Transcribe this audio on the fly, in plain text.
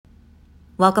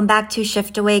Welcome back to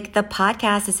Shift Awake, the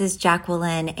podcast. This is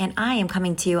Jacqueline, and I am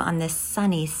coming to you on this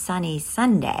sunny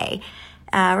Sunday,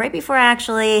 right before I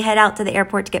actually head out to the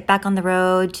airport to get back on the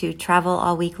road to travel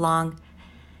all week long.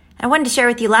 I wanted to share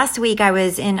with you, last week I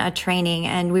was in a training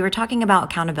and we were talking about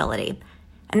accountability.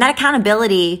 And that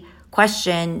accountability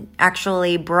question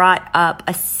actually brought up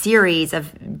a series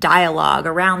of dialogue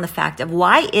around the fact of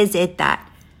why is it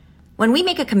that when we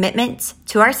make a commitment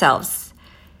to ourselves,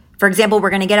 for example, we're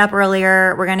going to get up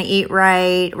earlier, we're going to eat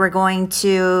right, we're going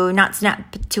to not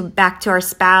snap back to our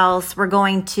spouse, we're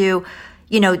going to,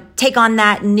 take on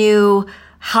that new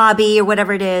hobby or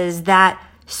whatever it is, that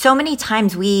so many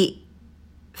times we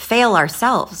fail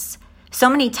ourselves.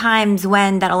 So many times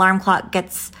when that alarm clock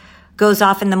goes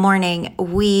off in the morning,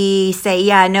 we say,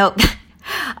 nope,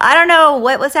 I don't know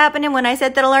what was happening when I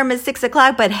set that alarm at 6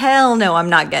 o'clock, but hell no,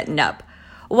 I'm not getting up.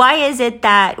 Why is it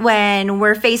that when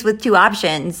we're faced with two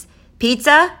options,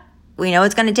 pizza, we know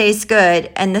it's going to taste good,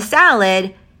 and the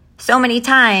salad, so many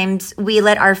times we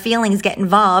let our feelings get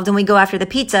involved and we go after the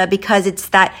pizza because it's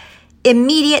that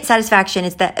immediate satisfaction,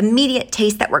 it's that immediate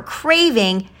taste that we're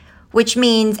craving, which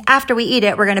means after we eat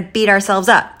it, we're going to beat ourselves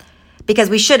up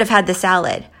because we should have had the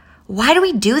salad. Why do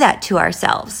we do that to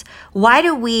ourselves? Why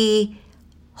do we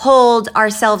hold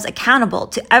ourselves accountable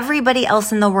to everybody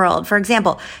else in the world? For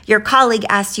example, your colleague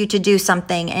asks you to do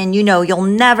something and you'll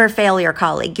never fail your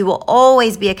colleague. You will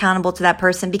always be accountable to that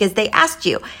person because they asked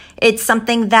you. It's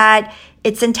something that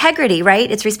it's integrity, right?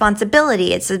 It's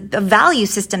responsibility. It's a value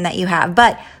system that you have.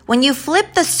 But when you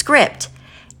flip the script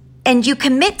and you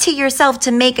commit to yourself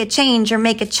to make a change or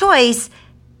make a choice,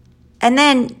 and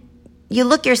then you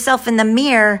look yourself in the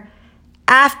mirror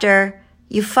after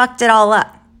you fucked it all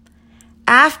up,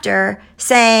 after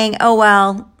saying, oh,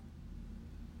 well,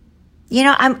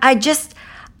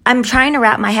 I'm trying to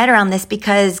wrap my head around this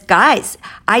because, guys,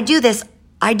 I do this.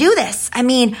 I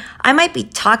mean, I might be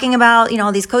talking about,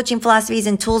 all these coaching philosophies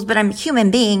and tools, but I'm a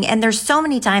human being. And there's so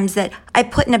many times that I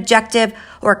put an objective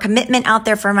or a commitment out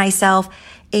there for myself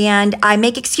and I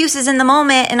make excuses in the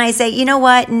moment and I say, you know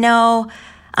what? No,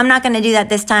 I'm not going to do that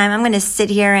this time. I'm going to sit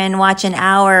here and watch an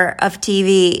hour of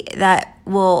TV that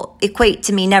will equate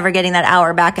to me never getting that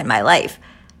hour back in my life.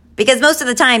 Because most of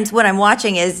the times what I'm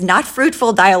watching is not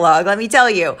fruitful dialogue. Let me tell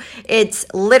you,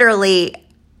 it's literally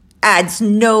adds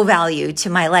no value to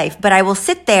my life. But I will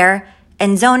sit there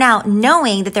and zone out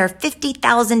knowing that there are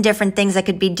 50,000 different things I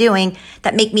could be doing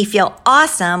that make me feel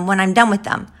awesome when I'm done with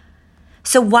them.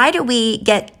 So why do we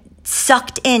get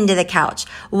sucked into the couch?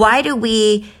 Why do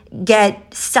we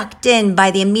get sucked in by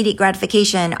the immediate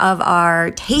gratification of our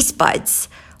taste buds?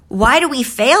 Why do we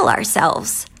fail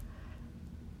ourselves?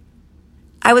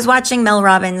 I was watching Mel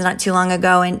Robbins not too long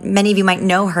ago, and many of you might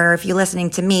know her if you're listening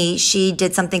to me. She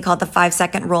did something called the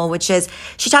 5-second rule, which is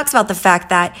she talks about the fact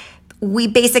that we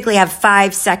basically have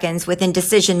 5 seconds within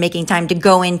decision-making time to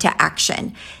go into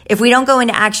action. If we don't go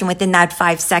into action within that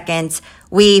 5 seconds,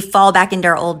 we fall back into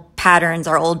our old patterns,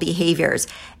 our old behaviors.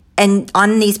 And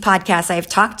on these podcasts, I have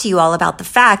talked to you all about the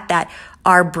fact that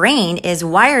our brain is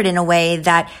wired in a way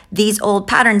that these old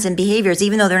patterns and behaviors,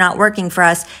 even though they're not working for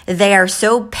us, they are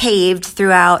so paved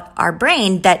throughout our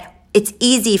brain that it's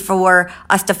easy for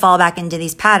us to fall back into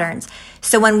these patterns.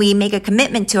 So when we make a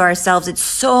commitment to ourselves, it's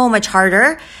so much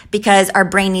harder because our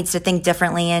brain needs to think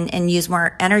differently and use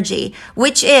more energy,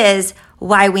 which is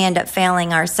why we end up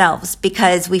failing ourselves,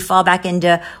 because we fall back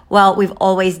into, well, we've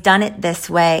always done it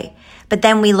this way. But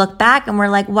then we look back and we're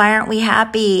like, why aren't we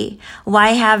happy? Why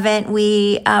haven't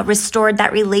we restored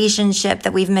that relationship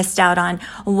that we've missed out on?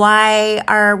 Why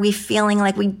are we feeling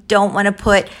like we don't want to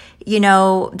put,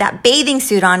 that bathing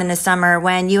suit on in the summer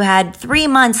when you had 3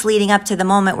 months leading up to the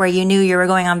moment where you knew you were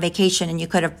going on vacation and you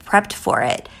could have prepped for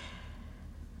it?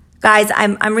 Guys,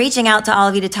 I'm reaching out to all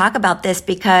of you to talk about this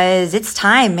because it's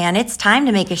time, man. It's time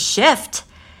to make a shift.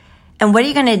 And what are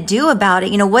you going to do about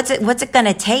it? What's it going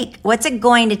to take? What's it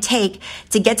going to take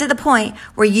to get to the point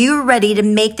where you're ready to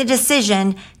make the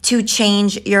decision to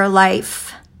change your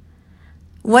life?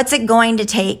 What's it going to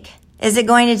take? Is it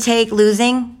going to take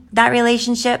losing that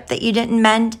relationship that you didn't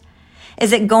mend?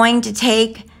 Is it going to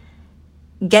take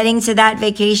getting to that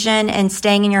vacation and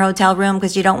staying in your hotel room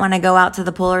because you don't want to go out to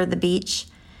the pool or the beach?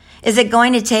 Is it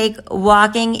going to take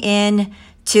walking in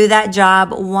to that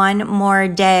job one more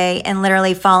day and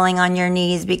literally falling on your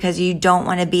knees because you don't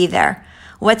want to be there?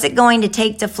 What's it going to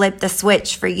take to flip the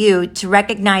switch for you to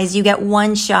recognize you get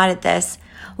one shot at this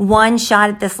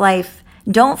life?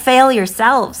 Don't fail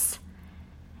yourselves.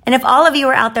 And if all of you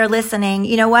are out there listening,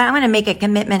 you know what? I'm going to make a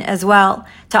commitment as well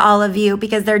to all of you,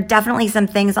 because there are definitely some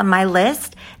things on my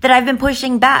list that I've been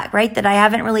pushing back, right? That I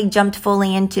haven't really jumped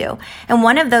fully into. And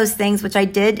one of those things, which I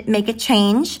did make a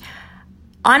change,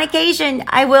 on occasion,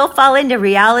 I will fall into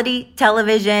reality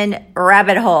television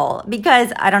rabbit hole,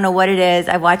 because I don't know what it is.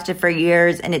 I've watched it for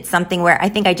years, and it's something where I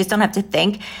think I just don't have to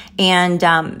think. And,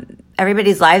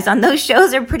 everybody's lives on those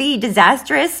shows are pretty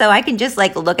disastrous. So I can just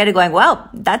like look at it going,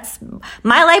 well,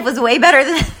 my life was way better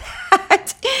than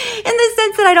that, in the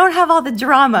sense that I don't have all the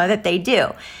drama that they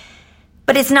do.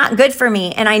 But it's not good for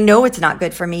me. And I know it's not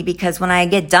good for me, because when I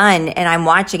get done and I'm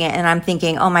watching it and I'm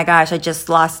thinking, oh my gosh, I just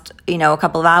lost, a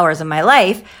couple of hours of my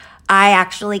life, I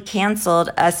actually canceled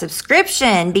a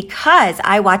subscription because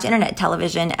I watch internet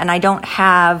television and I don't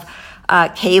have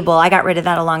cable. I got rid of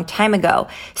that a long time ago.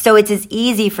 So it's as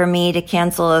easy for me to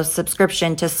cancel a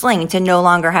subscription to Sling, to no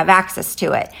longer have access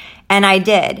to it. And I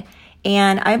did.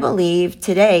 And I believe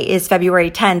today is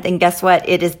February 10th. And guess what?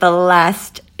 It is the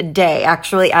last day.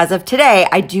 Actually, as of today,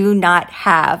 I do not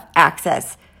have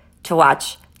access to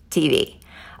watch TV.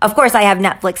 Of course, I have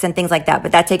Netflix and things like that,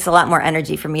 but that takes a lot more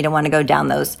energy for me to want to go down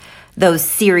those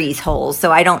series holes.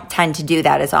 So I don't tend to do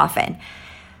that as often.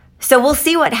 So we'll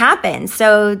see what happens.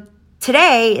 So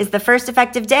today is the first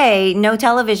effective day, no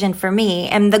television for me.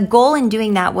 And the goal in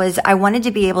doing that was I wanted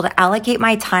to be able to allocate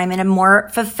my time in a more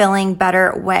fulfilling,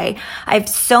 better way. I have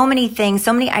so many things,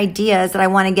 so many ideas that I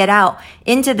want to get out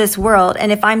into this world.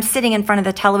 And if I'm sitting in front of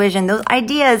the television, those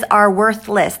ideas are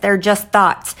worthless. They're just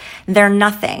thoughts. They're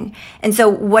nothing. And so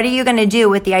what are you going to do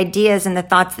with the ideas and the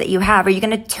thoughts that you have? Are you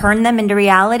going to turn them into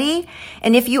reality?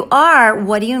 And if you are,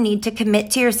 what do you need to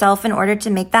commit to yourself in order to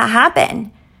make that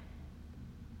happen?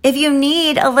 If you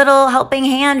need a little helping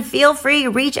hand, feel free,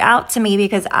 reach out to me,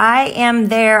 because I am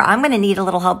there. I'm going to need a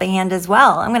little helping hand as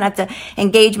well. I'm going to have to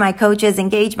engage my coaches,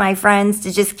 engage my friends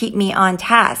to just keep me on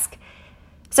task.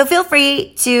 So feel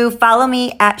free to follow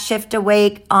me at Shift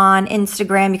Awake on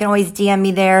Instagram. You can always DM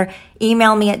me there.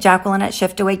 Email me at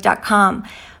jacqueline@shiftawake.com.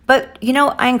 But,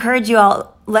 I encourage you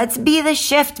all, let's be the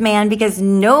shift, man, because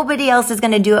nobody else is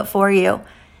going to do it for you.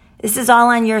 This is all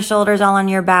on your shoulders, all on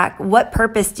your back. What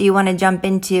purpose do you want to jump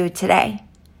into today?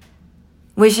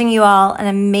 Wishing you all an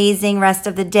amazing rest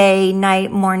of the day,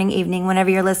 night, morning, evening,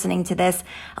 whenever you're listening to this.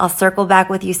 I'll circle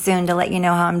back with you soon to let you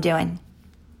know how I'm doing.